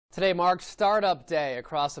Today marks Startup Day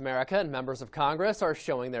across America, and members of Congress are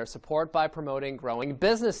showing their support by promoting growing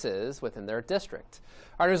businesses within their district.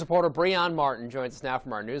 Our news reporter Breon Martin joins us now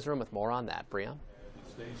from our newsroom with more on that. Breon.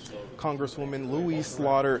 Congresswoman Louise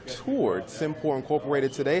toured SiMPore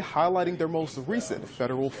Incorporated today, highlighting their most recent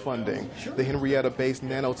federal funding. The Henrietta-based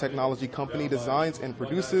nanotechnology company designs and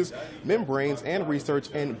produces membranes and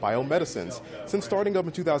research in biomedicines. Since starting up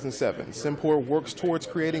in 2007, SiMPore works towards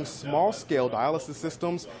creating small-scale dialysis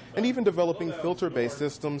systems and even developing filter-based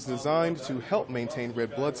systems designed to help maintain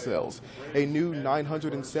red blood cells. A new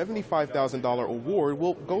 $975,000 award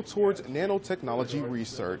will go towards nanotechnology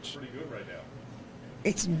research.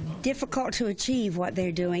 It's difficult to achieve what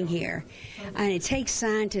they're doing here, and it takes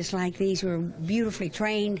scientists like these who are beautifully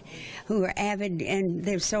trained, who are avid, and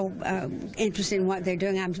they're so interested in what they're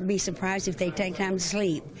doing. I'd be surprised if they take time to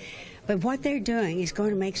sleep. But what they're doing is going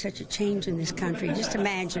to make such a change in this country. Just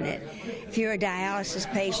imagine it. If you're a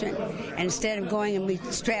dialysis patient, and instead of going and be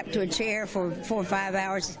strapped to a chair for 4 or 5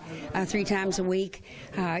 hours 3 times a week,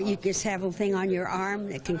 you just have a thing on your arm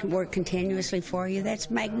that can work continuously for you. That's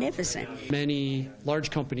magnificent. Many large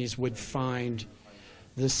companies would find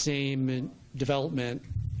the same development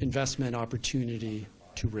investment opportunity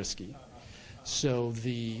too risky. So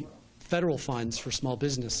the federal funds for small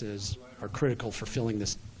businesses are critical for filling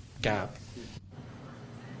this gap.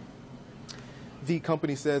 The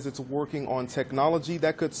company says it's working on technology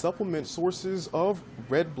that could supplement sources of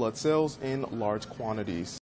red blood cells in large quantities.